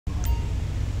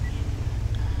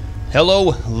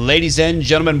Hello, ladies and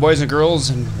gentlemen, boys and girls,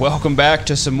 and welcome back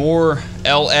to some more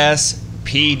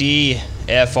LSPD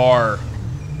FR.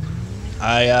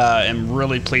 I am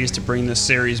really pleased to bring this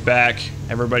series back.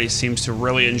 Everybody seems to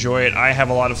really enjoy it. I have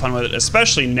a lot of fun with it,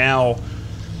 especially now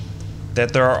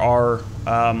that there are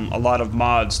a lot of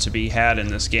mods to be had in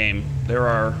this game. There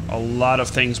are a lot of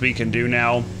things we can do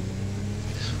now.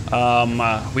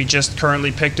 We just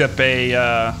currently picked up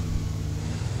a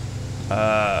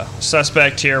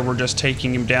suspect here. We're just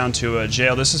taking him down to a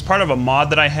jail. This is part of a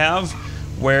mod that I have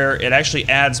where it actually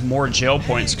adds more jail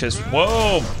points because,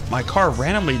 whoa, my car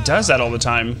randomly does that all the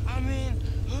time. I mean,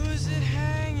 who's it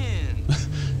hanging?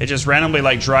 It just randomly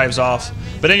like drives off.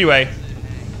 But anyway,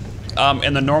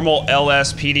 in the normal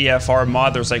LSPDFR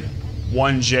mod, there's like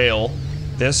one jail.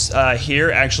 This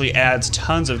here actually adds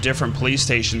tons of different police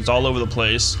stations all over the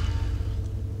place,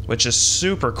 which is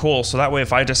super cool. So that way,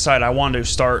 if I decide I want to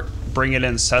start bringing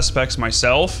in suspects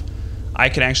myself, I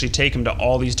can actually take them to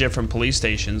all these different police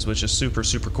stations, which is super,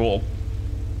 super cool.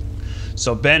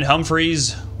 So Ben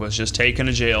Humphreys was just taken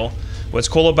to jail. What's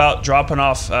cool about dropping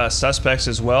off suspects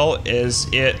as well is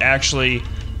it actually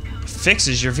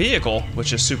fixes your vehicle,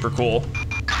 which is super cool.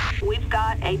 We've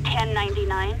got a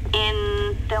 1099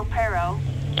 in Del Perro.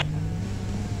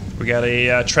 We got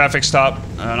a traffic stop.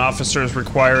 An officer is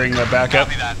requiring a backup.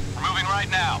 Copy that. We're moving right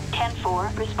now.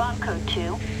 10-4, respond code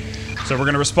 2. So we're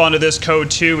going to respond to this code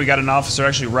 2. We got an officer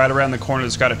actually right around the corner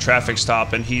that's got a traffic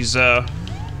stop, and he's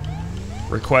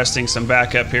requesting some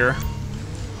backup here.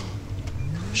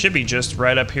 Should be just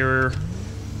right up here.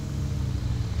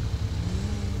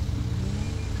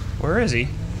 Where is he?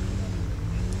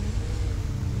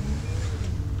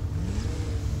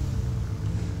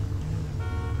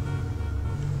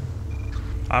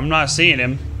 I'm not seeing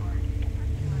him.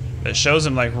 It shows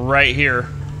him like right here.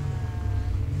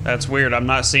 That's weird. I'm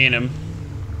not seeing him.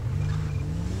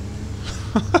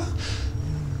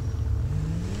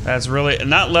 That's really,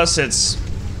 not unless it's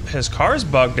his car's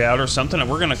bugged out or something.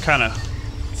 We're gonna kind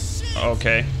of,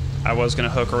 okay. I was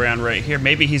gonna hook around right here.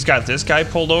 Maybe he's got this guy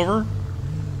pulled over.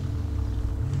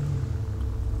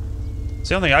 It's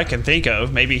the only thing I can think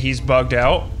of. Maybe he's bugged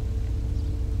out.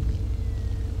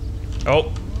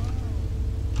 Oh.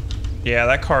 Yeah,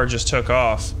 that car just took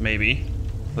off, maybe.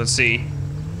 Let's see.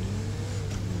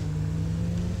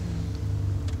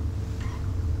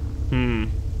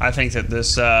 I think that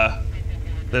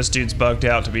this dude's bugged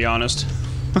out, to be honest.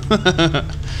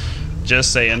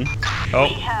 Just saying. Oh.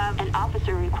 We have an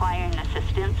officer requiring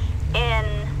assistance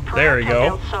in There we go.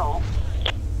 del Sol.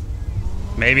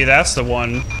 Maybe that's the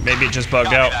one. Maybe it just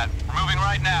bugged out. That. We're moving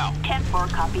right now.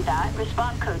 10-4, copy that.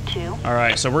 Respond code 2.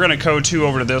 Alright, so we're going to code 2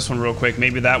 over to this one real quick.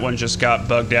 Maybe that one just got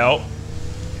bugged out.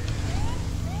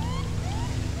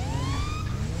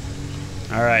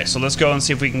 Alright, so let's go and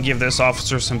see if we can give this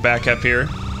officer some backup here.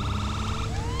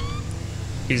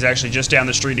 He's actually just down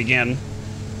the street again.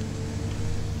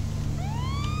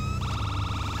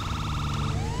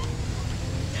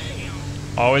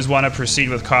 Always want to proceed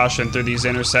with caution through these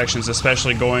intersections,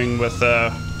 especially going with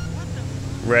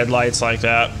red lights like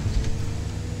that.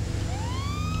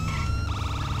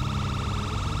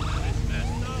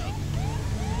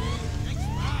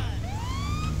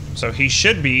 So he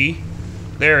should be...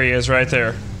 There he is, right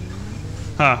there.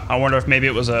 Huh, I wonder if maybe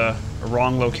it was a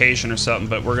wrong location or something,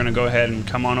 but we're going to go ahead and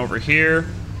come on over here,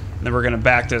 and then we're going to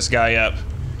back this guy up.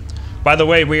 By the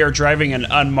way, we are driving an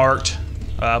unmarked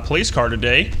police car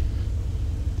today.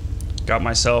 Got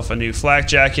myself a new flak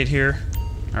jacket here.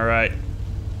 Alright.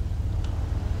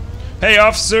 Hey,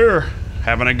 officer!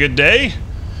 Having a good day?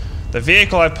 The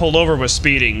vehicle I pulled over was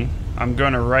speeding. I'm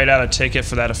going to write out a ticket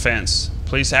for that offense.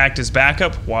 Please act as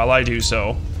backup while I do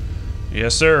so.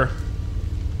 Yes, sir.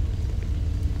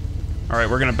 Alright,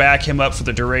 we're going to back him up for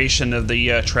the duration of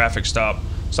the traffic stop.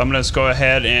 So I'm going to just go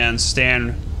ahead and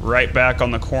stand right back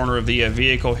on the corner of the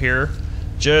vehicle here,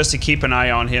 just to keep an eye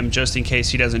on him, just in case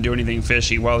he doesn't do anything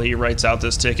fishy while he writes out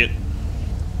this ticket.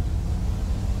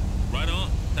 Right on.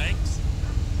 Thanks.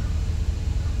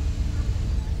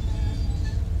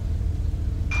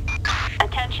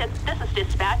 Attention, this is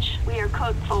dispatch. We are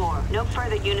code 4. No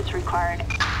further units required.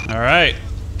 Alright.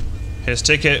 His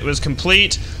ticket was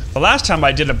complete. The last time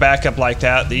I did a backup like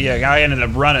that, the guy ended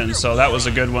up running, so that was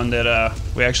a good one that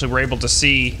we actually were able to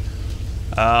see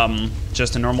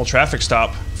just a normal traffic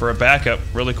stop for a backup.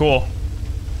 Really cool.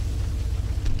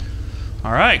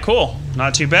 Alright, cool.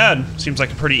 Not too bad. Seems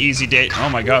like a pretty easy date. Oh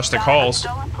my gosh, the calls.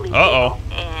 Uh-oh.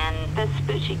 And the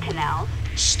Vespucci Canals.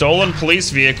 Stolen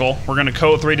police vehicle. We're going to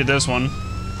code 3 to this one.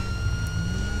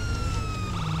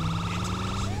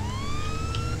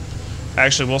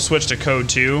 Actually, we'll switch to code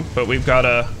 2, but we've got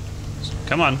a...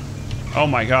 Come on. Oh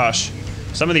my gosh.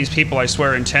 Some of these people, I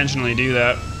swear, intentionally do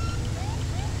that.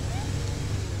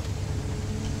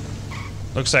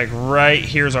 Looks like right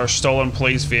here's our stolen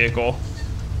police vehicle.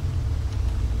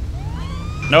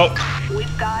 Nope.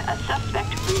 We've got a suspect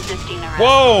resisting arrest.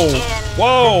 Whoa!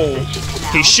 Whoa!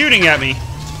 Canal. He's shooting at me.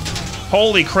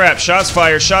 Holy crap. Shots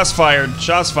fired, shots fired,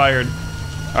 shots fired.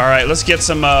 Alright, let's get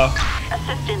some,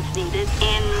 Assistance needed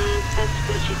in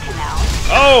Vespucci Canal.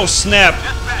 Oh, snap!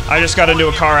 I just got into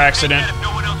a car accident.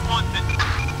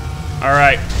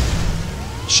 Alright.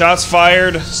 Shots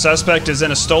fired. Suspect is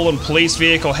in a stolen police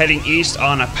vehicle heading east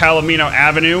on Palomino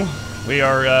Avenue. We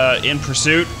are in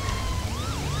pursuit.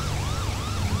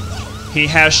 He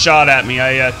has shot at me.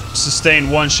 I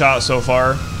sustained one shot so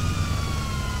far.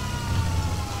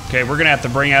 Okay, we're gonna have to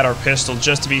bring out our pistol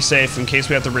just to be safe in case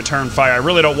we have to return fire. I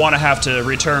really don't want to have to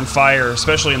return fire,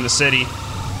 especially in the city.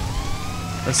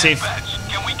 Let's see if...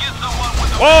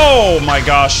 Oh my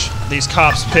gosh! These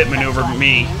cops pit maneuvered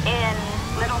me.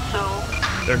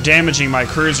 They're damaging my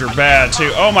cruiser bad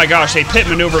too. Oh my gosh, they pit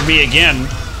maneuvered me again.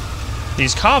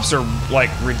 These cops are like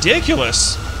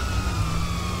ridiculous.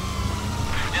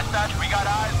 Dispatch, we got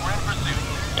eyes. We're in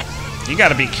pursuit. You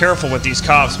gotta be careful with these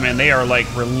cops, man. They are like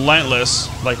relentless,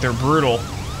 like they're brutal.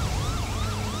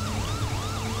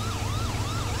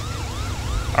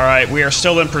 Alright, we are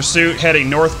still in pursuit, heading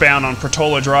northbound on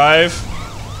Portola Drive.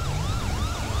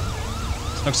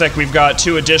 Looks like we've got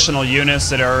 2 additional units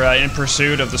that are in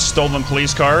pursuit of the stolen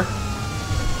police car.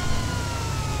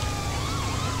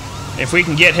 If we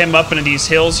can get him up into these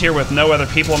hills here with no other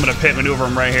people, I'm gonna pit maneuver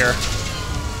him right here.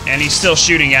 And he's still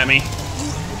shooting at me.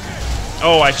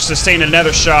 Oh, I sustained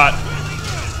another shot.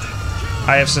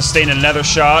 I have sustained another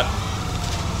shot.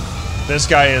 This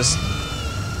guy is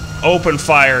open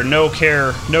fire, no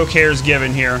cares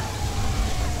given here.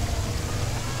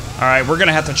 Alright, we're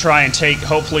gonna have to try and take,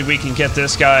 hopefully we can get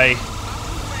this guy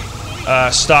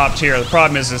stopped here. The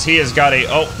problem is he has got a,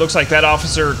 oh, looks like that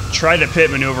officer tried to pit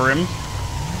maneuver him.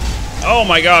 Oh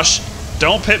my gosh,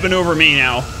 don't pit maneuver me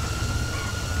now.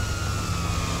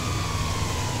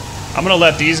 I'm gonna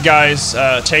let these guys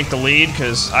take the lead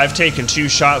because I've taken 2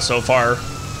 shots so far.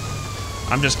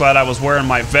 I'm just glad I was wearing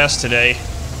my vest today.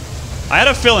 I had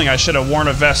a feeling I should have worn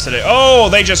a vest today. Oh,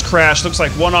 they just crashed. Looks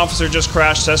like one officer just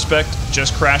crashed. Suspect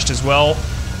just crashed as well.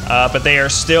 But they are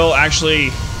still actually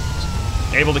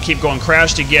able to keep going.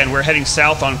 Crashed again. We're heading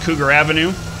south on Cougar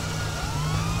Avenue.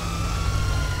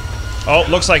 Oh,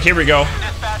 looks like, here we go.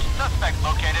 Dispatch, suspect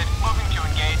located. Moving to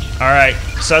engage. Alright,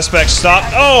 suspect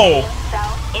stopped. Oh!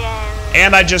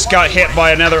 And I just got hit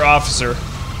by another officer.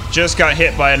 Just got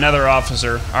hit by another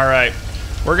officer. Alright.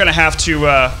 We're gonna have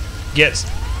to get...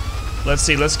 Let's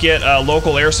see, let's get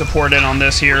local air support in on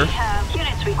this here.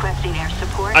 Units requesting air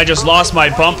support. I just lost my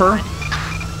bumper.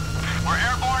 We're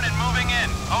airborne and moving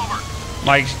in. Over.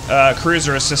 My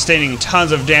cruiser is sustaining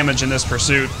tons of damage in this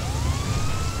pursuit.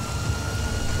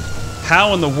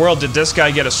 How in the world did this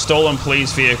guy get a stolen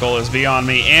police vehicle is beyond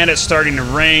me. And it's starting to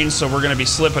rain, so we're going to be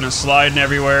slipping and sliding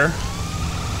everywhere.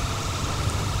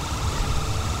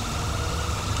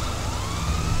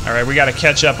 Alright, we got to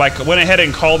catch up. I went ahead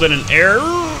and called in an air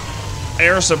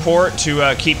support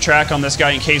to keep track on this guy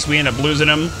in case we end up losing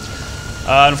him.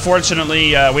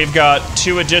 Unfortunately, we've got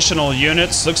 2 additional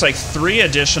units. Looks like 3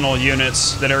 additional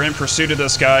units that are in pursuit of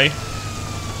this guy.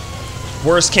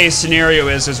 Worst case scenario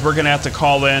is we're going to have to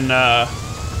call in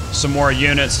some more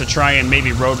units to try and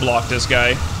maybe roadblock this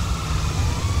guy.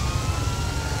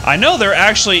 I know there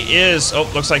actually is... Oh,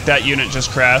 looks like that unit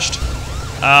just crashed.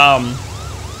 I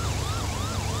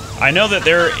know that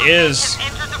there is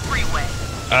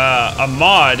a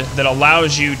mod that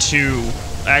allows you to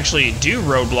actually do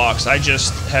roadblocks. I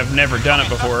just have never done it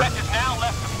before.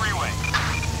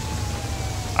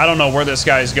 I don't know where this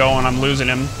guy's going. I'm losing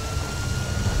him.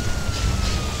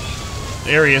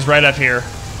 There he is, right up here.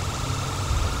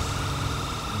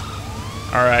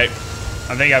 Alright.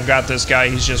 I think I've got this guy.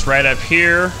 He's just right up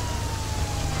here.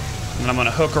 And I'm going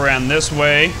to hook around this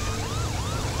way.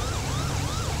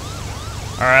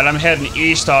 Alright, I'm heading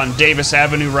east on Davis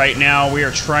Avenue right now. We are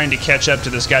trying to catch up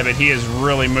to this guy, but he is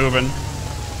really moving.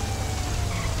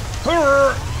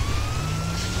 Alright,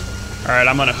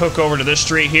 I'm going to hook over to this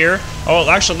street here. Oh, it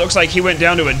actually looks like he went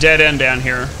down to a dead end down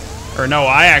here. Or no,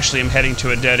 I actually am heading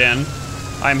to a dead end.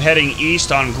 I'm heading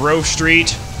east on Grove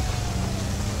Street.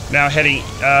 Now heading,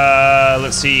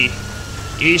 let's see,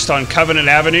 east on Covenant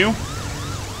Avenue.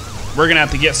 We're going to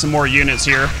have to get some more units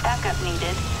here. Backup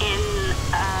needed in...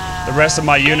 The rest of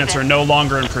my units are no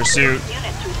longer in pursuit.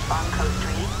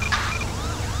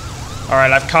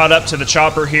 Alright, I've caught up to the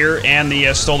chopper here and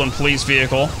the stolen police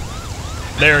vehicle.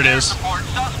 There it is.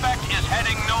 Suspect is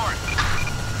heading north.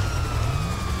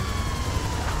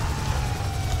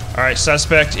 Alright,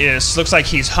 suspect looks like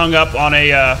he's hung up on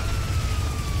a, I'm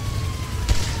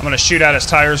gonna shoot out his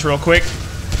tires real quick.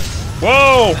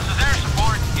 Whoa! This is air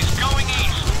support. He's going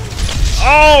east.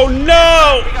 Oh,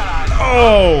 no!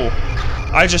 Oh!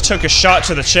 I just took a shot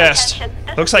to the chest.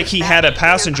 Looks like he had a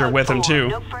passenger with him,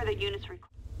 too.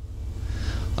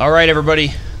 Alright,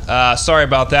 everybody. Sorry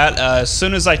about that. As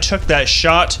soon as I took that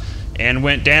shot and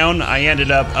went down, I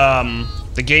ended up,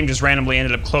 the game just randomly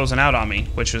ended up closing out on me,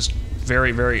 which was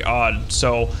very, very odd.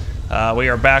 So, we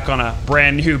are back on a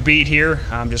brand new beat here.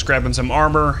 I'm just grabbing some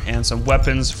armor and some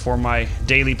weapons for my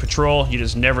daily patrol. You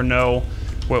just never know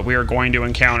what we are going to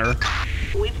encounter.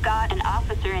 We've got an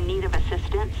officer in need of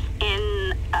assistance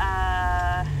in,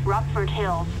 Rockford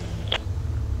Hills.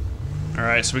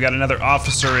 Alright, so we got another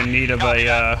officer in need of a,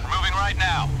 Moving right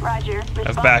now. Roger.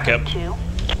 of backup. Code 2.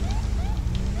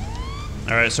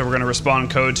 Alright, so we're going to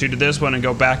respond code 2 to this one and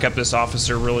go back up this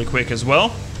officer really quick as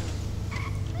well.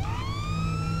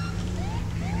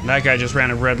 That guy just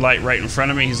ran a red light right in front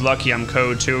of me. He's lucky I'm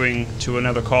code 2ing to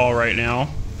another call right now.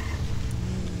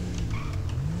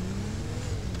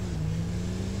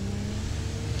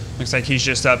 Looks like he's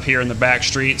just up here in the back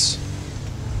streets.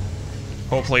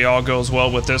 Hopefully all goes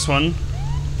well with this one.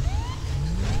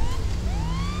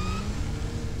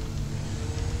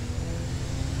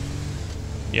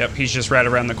 Yep, he's just right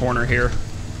around the corner here.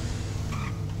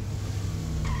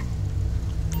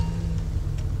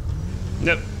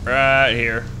 Yep, right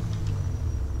here.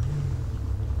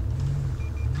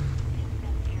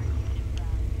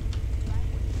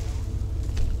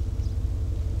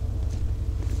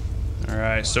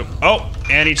 Alright, so... Oh!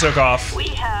 And he took off. We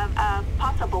have a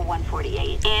possible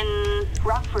 148 in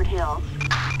Rockford Hills.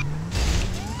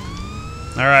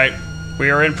 Alright. We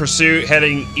are in pursuit,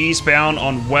 heading eastbound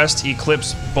on West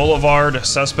Eclipse Boulevard.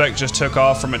 Suspect just took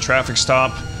off from a traffic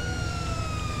stop.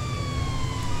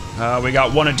 We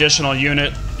got one additional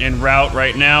unit en route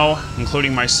right now,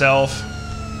 including myself.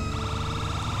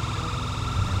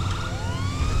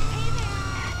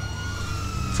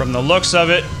 From the looks of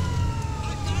it,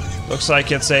 looks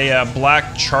like it's a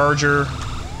black Charger.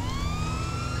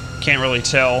 Can't really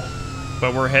tell,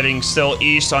 but we're heading still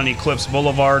east on Eclipse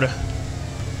Boulevard.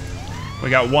 We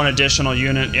got one additional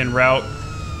unit en route.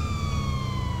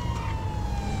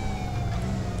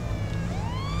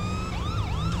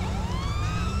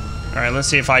 Alright, let's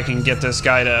see if I can get this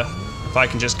guy to... If I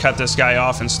can just cut this guy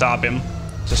off and stop him.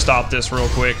 To stop this real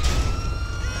quick.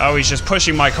 Oh, he's just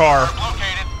pushing my car.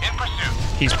 Located in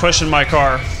pursuit. He's pushing my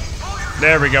car.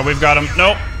 There we go, we've got him.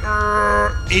 Nope.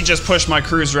 He just pushed my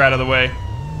cruiser out of the way.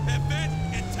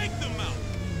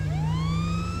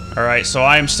 Alright, so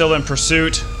I am still in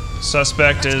pursuit.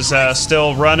 Suspect is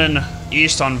still running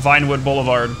east on Vinewood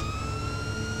Boulevard.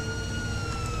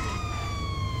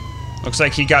 Looks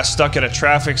like he got stuck at a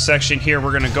traffic section here.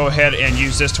 We're going to go ahead and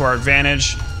use this to our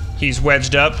advantage. He's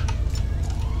wedged up.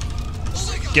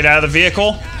 Get out of the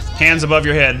vehicle. Hands above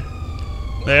your head.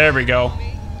 There we go.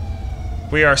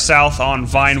 We are south on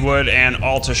Vinewood and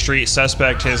Alta Street.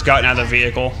 Suspect has gotten out of the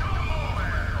vehicle.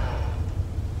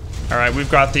 Alright, we've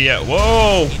got the...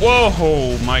 whoa!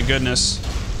 Whoa! My goodness.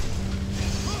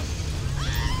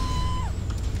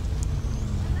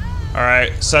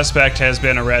 Alright, suspect has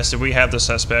been arrested. We have the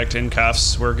suspect in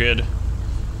cuffs. We're good.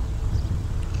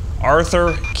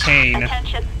 Arthur Kane.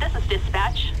 Attention, this is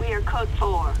dispatch. We are code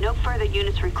 4. No further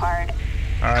units required.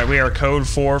 Alright, we are code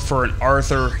 4 for an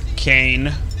Arthur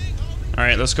Kane.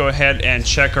 Alright, let's go ahead and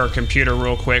check our computer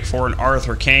real quick for an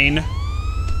Arthur Kane.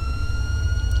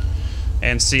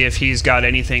 And see if he's got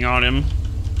anything on him.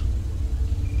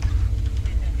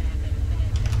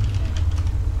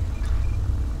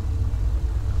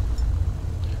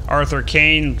 Arthur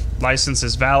Kane, license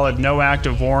is valid, no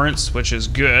active warrants, which is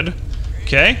good.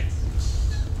 Okay.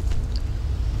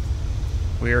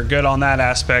 We are good on that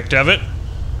aspect of it.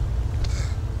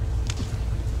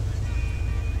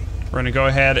 We're going to go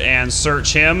ahead and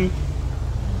search him.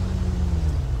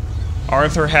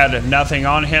 Arthur had nothing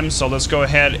on him, so let's go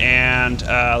ahead and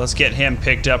let's get him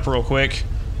picked up real quick.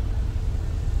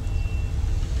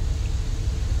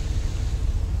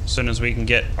 As soon as we can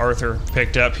get Arthur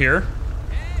picked up here.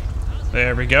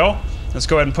 There we go. Let's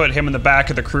go ahead and put him in the back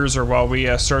of the cruiser while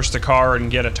we search the car and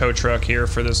get a tow truck here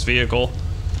for this vehicle.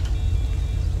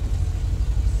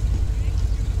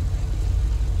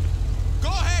 Go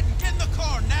ahead and get in the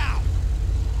car now.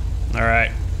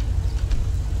 Alright.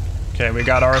 Okay, we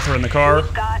got Arthur in the car.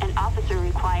 We've got an officer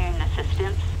requiring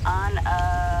assistance on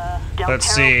Del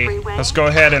Let's Perro see. Freeway. Let's go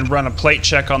ahead and run a plate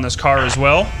check on this car as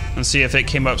well and see if it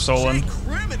came up stolen.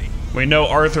 We know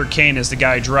Arthur Kane is the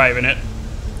guy driving it.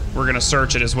 We're going to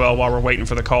search it as well while we're waiting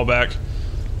for the callback.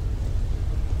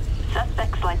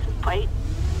 Suspect's license plate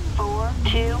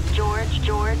 42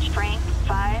 George Frank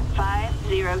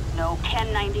 550 no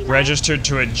 1099. Registered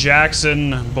to a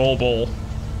Jackson Bulbul.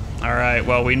 Alright,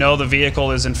 well, we know the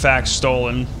vehicle is in fact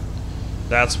stolen.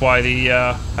 That's why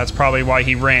that's probably why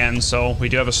he ran, so we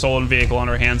do have a stolen vehicle on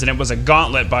our hands, and it was a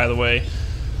Gauntlet, by the way.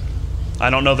 I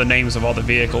don't know the names of all the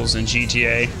vehicles in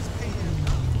GTA.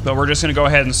 But we're just gonna go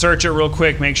ahead and search it real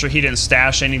quick, make sure he didn't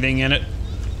stash anything in it.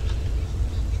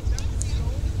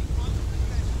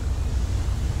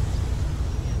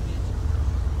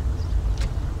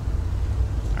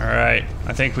 Alright,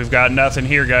 I think we've got nothing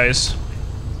here, guys.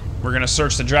 We're gonna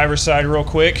search the driver's side real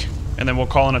quick, and then we'll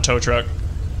call in a tow truck.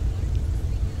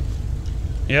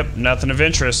 Yep, nothing of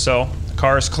interest, so the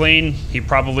car is clean. He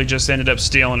probably just ended up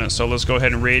stealing it, so let's go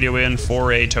ahead and radio in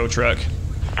for a tow truck.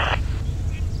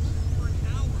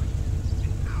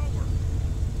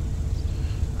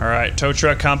 Alright, tow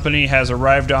truck company has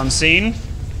arrived on scene.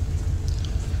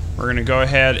 We're gonna go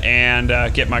ahead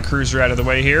and get my cruiser out of the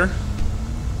way here.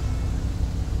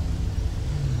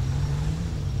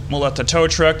 We'll let the tow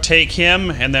truck take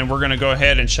him, and then we're going to go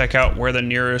ahead and check out where the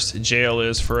nearest jail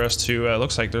is for us to...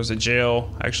 looks like there's a jail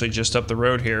actually just up the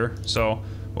road here. So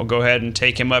we'll go ahead and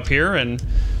take him up here and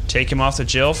take him off the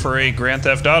jail for a Grand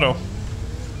Theft Auto.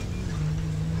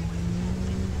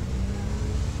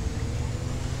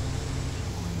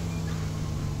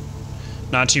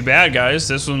 Not too bad, guys.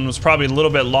 This one was probably a little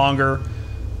bit longer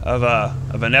of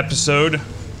an episode.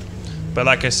 But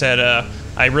like I said...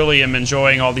 I really am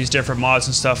enjoying all these different mods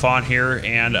and stuff on here,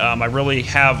 and I really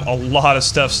have a lot of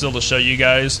stuff still to show you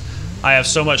guys. I have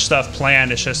so much stuff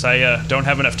planned, it's just I don't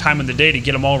have enough time in the day to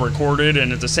get them all recorded,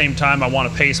 and at the same time I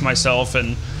want to pace myself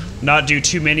and not do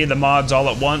too many of the mods all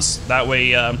at once. That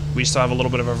way we still have a little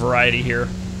bit of a variety here.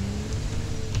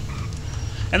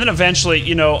 And then eventually,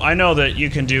 you know, I know that you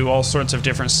can do all sorts of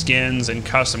different skins and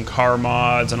custom car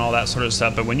mods and all that sort of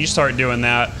stuff, but when you start doing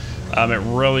that, it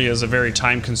really is a very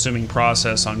time-consuming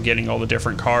process on getting all the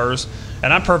different cars.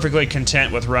 And I'm perfectly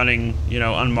content with running, you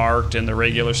know, unmarked and the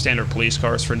regular standard police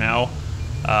cars for now.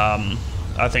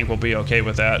 I think we'll be okay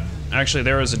with that. Actually,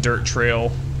 there is a dirt trail.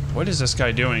 What is this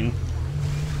guy doing?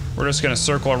 We're just going to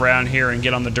circle around here and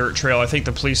get on the dirt trail. I think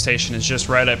the police station is just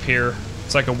right up here.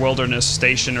 It's like a wilderness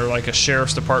station or like a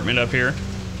sheriff's department up here.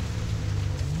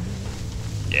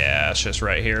 Yeah, it's just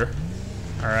right here.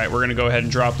 Alright, we're going to go ahead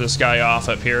and drop this guy off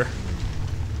up here.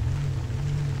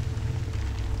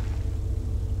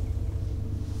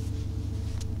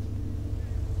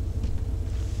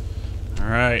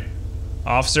 Alright.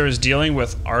 Officer is dealing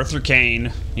with Arthur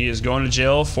Kane. He is going to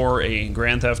jail for a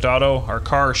Grand Theft Auto. Our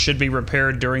car should be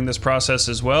repaired during this process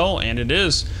as well, and it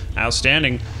is.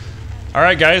 Outstanding.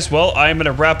 Alright guys, well, I'm going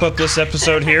to wrap up this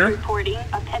episode here. Reporting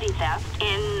a petty theft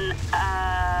in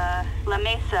La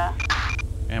Mesa.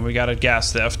 And we got a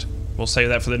gas theft. We'll save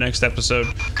that for the next episode.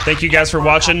 Thank you guys for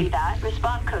watching.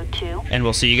 Respond code 2. And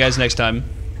we'll see you guys next time.